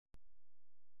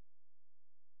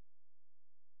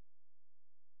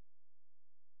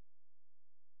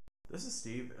This is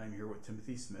Steve. I'm here with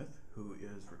Timothy Smith, who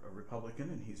is a Republican,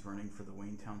 and he's running for the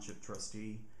Wayne Township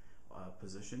Trustee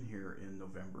position here in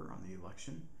November on the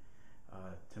election.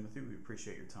 Timothy, we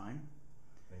appreciate your time.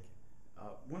 Thank you. I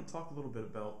want to talk a little bit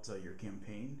about your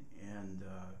campaign, and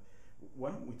why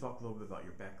don't we talk a little bit about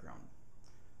your background?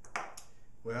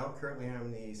 Well, currently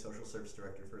I'm the Social Service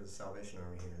Director for the Salvation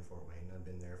Army here in Fort Wayne. I've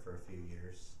been there for a few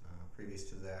years. Previous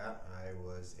to that, I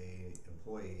was an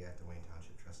employee at the Wayne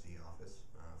Township Trustee office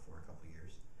for a couple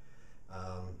years.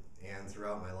 And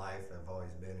throughout my life, I've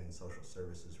always been in social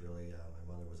services, really.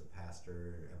 My mother was a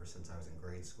pastor. Ever since I was in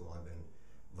grade school, I've been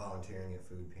volunteering at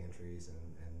food pantries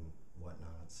and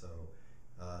whatnot. So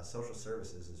social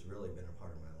services has really been a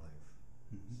part of my life.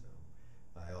 Mm-hmm. So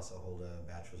I also hold a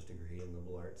bachelor's degree in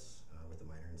liberal arts with a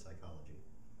minor in psychology,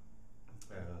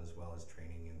 as well as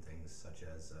training in things such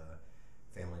as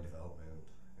family development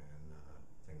and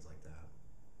things like that.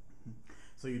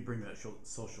 So you'd bring that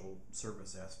social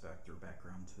service aspect or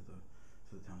background to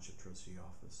the Township Trustee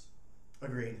office.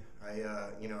 Agreed.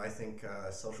 I think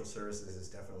social services is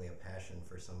definitely a passion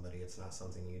for somebody. It's not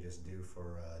something you just do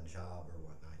for a job or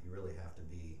whatnot. You really have to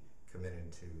be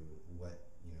committed to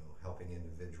helping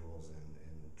individuals and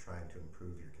trying to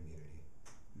improve your community.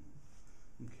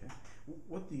 Okay.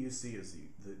 What do you see as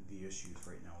the issues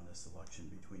right now in this election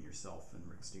between yourself and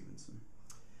Rick Stevenson?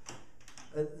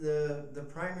 The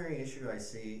primary issue I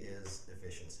see is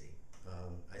efficiency.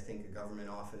 I think a government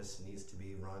office needs to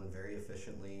be run very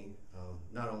efficiently,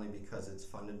 not only because it's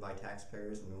funded by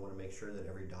taxpayers and we want to make sure that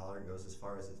every dollar goes as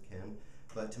far as it can,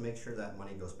 but to make sure that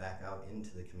money goes back out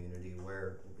into the community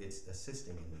where it's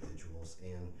assisting individuals.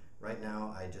 And right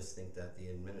now, I just think that the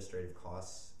administrative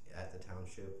costs at the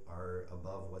township are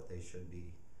above what they should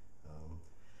be.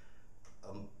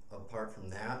 Apart from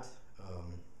that,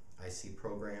 I see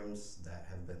programs that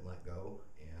have been let go,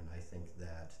 and I think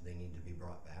that they need to be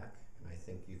brought back. And I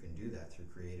think you can do that through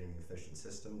creating an efficient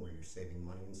system where you're saving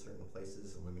money in certain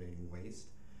places, eliminating waste.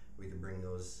 We could bring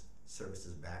those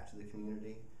services back to the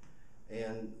community.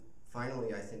 And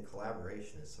finally, I think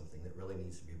collaboration is something that really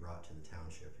needs to be brought to the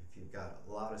township. If you've got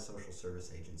a lot of social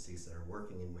service agencies that are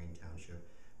working in Wayne Township,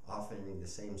 offering the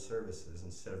same services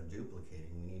instead of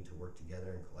duplicating, we need to work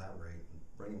together and collaborate and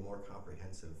bring a more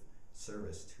comprehensive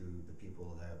service to the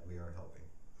people that we are helping.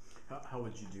 How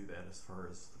would you do that as far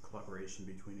as the collaboration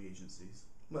between agencies?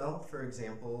 Well, for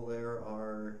example, there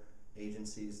are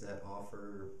agencies that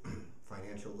offer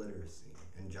financial literacy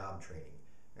and job training.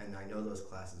 And I know those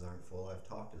classes aren't full. I've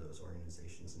talked to those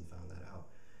organizations and found that out.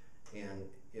 And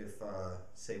if,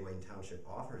 say, Wayne Township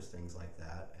offers things like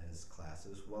that as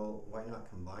classes, well, why not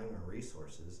combine our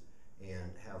resources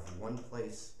and have one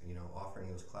place,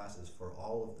 offering those classes for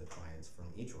all of the clients from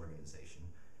each organization,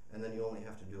 and then you only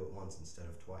have to do it once instead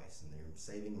of twice, and you're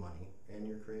saving money, and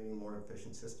you're creating a more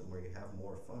efficient system where you have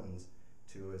more funds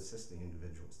to assist the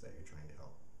individuals that you're trying to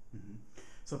help. Mm-hmm.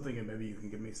 Something that maybe you can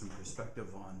give me some perspective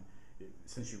on,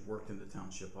 since you've worked in the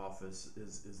township office,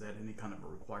 is that any kind of a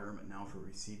requirement now for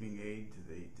receiving aid?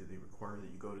 Do they require that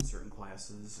you go to certain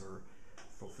classes or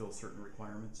fulfill certain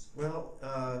requirements? Well,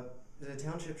 the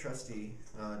township trustee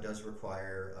does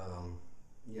require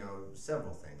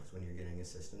several things when you're getting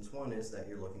assistance. One is that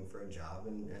you're looking for a job,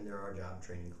 and there are job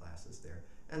training classes there,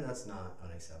 and that's not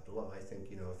unacceptable. I think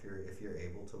if you're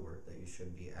able to work, that you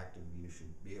should be active. You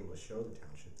should be able to show the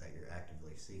township that you're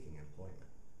actively seeking employment.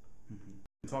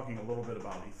 Mm-hmm. Talking a little bit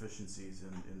about efficiencies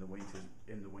in the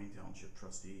Wayne Township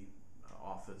Trustee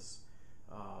office,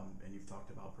 and you've talked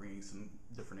about bringing some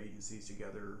different agencies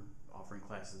together, offering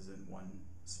classes in one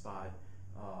spot.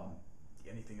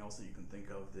 Anything else that you can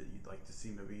think of that you'd like to see,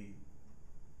 maybe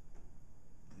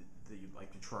that you'd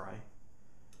like to try?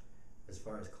 As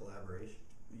far as collaboration?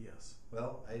 Yes.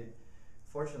 Well,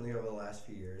 fortunately over the last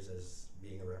few years, as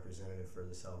being a representative for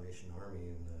the Salvation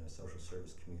Army in the social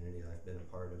service community, I've been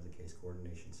a part of the case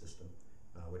coordination system,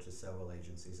 which is several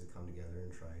agencies that come together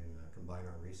and try and combine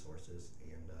our resources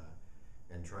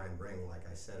and try and bring, like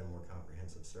I said, a more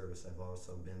comprehensive service. I've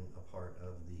also been a part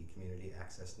of the Community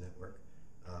Access Network,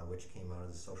 which came out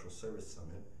of the Social Service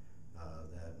Summit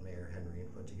that Mayor Henry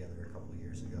put together a couple of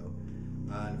years ago.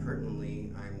 And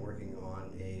currently I'm working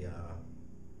on a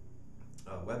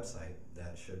website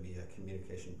that should be a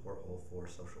communication porthole for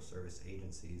social service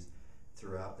agencies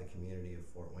throughout the community of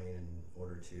Fort Wayne in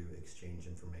order to exchange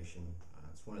information.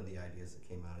 It's one of the ideas that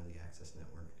came out of the Access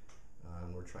Network,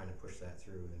 and we're trying to push that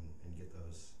through and get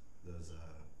those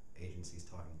agencies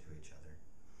talking to each other.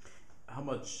 How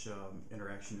much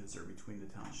interaction is there between the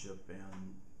township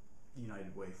and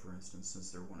United Way, for instance,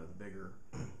 since they're one of the bigger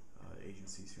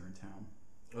agencies here in town?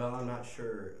 Well, I'm not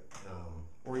sure.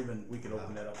 Or even we could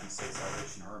open that up and say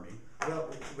Salvation Army. Well,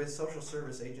 with social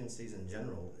service agencies in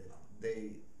general,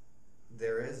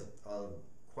 there is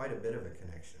quite a bit of a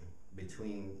connection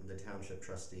between the township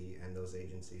trustee and those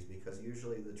agencies, because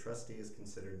usually the trustee is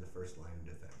considered the first line of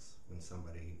defense when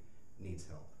somebody needs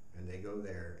help. And they go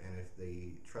there, and if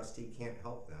the trustee can't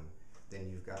help them, then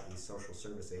you've got these social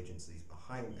service agencies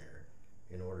behind there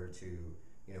in order to,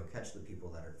 you know, catch the people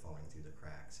that are falling through the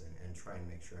cracks and try and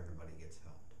make sure everybody gets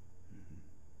helped.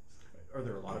 Are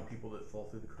there a lot of people that fall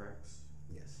through the cracks?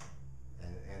 Yes,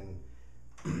 and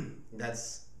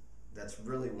that's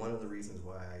really one of the reasons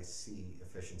why I see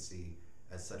efficiency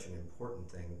as such an important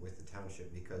thing with the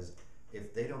township, because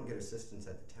if they don't get assistance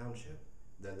at the township,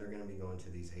 then they're going to be going to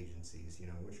these agencies, you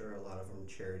know, which are a lot of them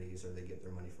charities, or they get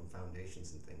their money from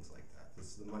foundations and things like that. This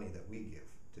is the money that we give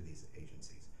to these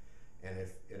agencies, and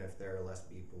if there are less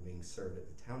people being served at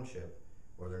the township,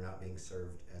 or they're not being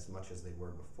served as much as they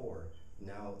were before,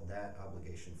 now that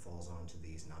obligation falls on to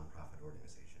these nonprofit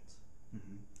organizations.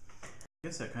 Mm-hmm. I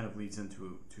guess that kind of leads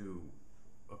into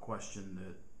a question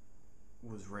that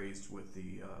was raised with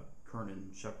the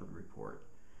Kernan Shepherd report,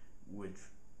 which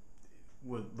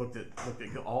looked at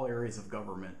all areas of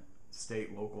government,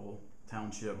 state, local,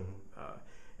 township,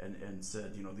 and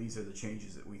said, you know, these are the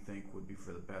changes that we think would be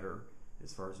for the better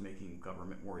as far as making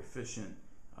government more efficient,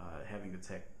 having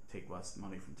to take less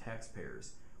money from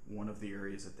taxpayers. One of the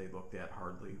areas that they looked at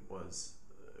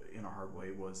in a hard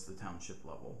way was the township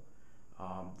level.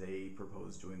 They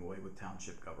proposed doing away with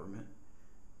township government.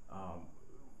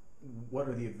 What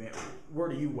are the where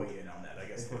do you weigh in on that, I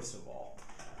guess, first of all?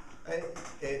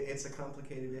 It's a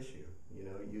complicated issue. You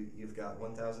know, you've got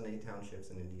 1,008 townships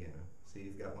in Indiana, so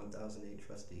you've got 1,008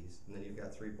 trustees, and then you've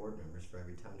got 3 board members for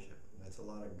every township. That's a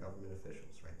lot of government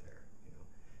officials right there, you know.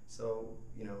 So,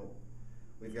 you know,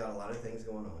 we've got a lot of things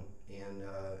going on,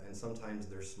 and sometimes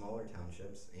they're smaller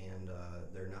townships, and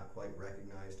they're not quite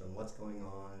recognized on what's going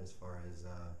on as far as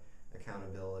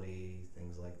accountability,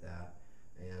 things like that.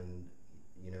 And,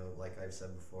 you know, like I've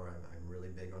said before, I'm really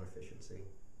big on efficiency.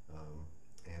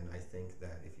 And I think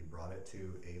that if you brought it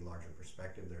to a larger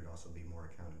perspective, there'd also be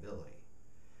more accountability.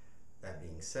 That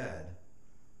being said,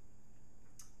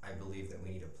 I believe that we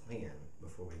need a plan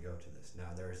before we go to this. Now,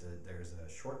 there's a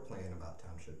short plan about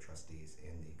township trustees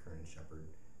in the Kernan Shepherd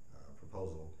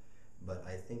proposal, but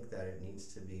I think that it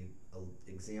needs to be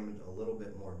examined a little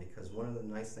bit more, because one of the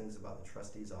nice things about the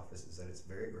trustee's office is that it's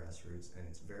very grassroots and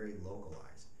it's very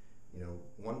localized. You know,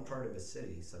 one part of a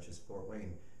city, such as Fort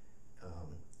Wayne,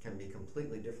 can be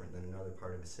completely different than another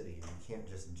part of a city, and you can't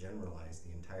just generalize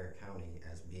the entire county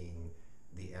as being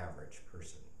the average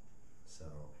person. So,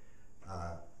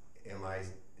 am I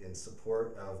in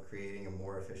support of creating a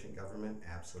more efficient government?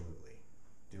 Absolutely.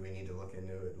 Do we need to look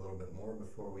into it a little bit more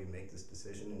before we make this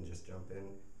decision and just jump in?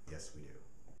 Yes, we do.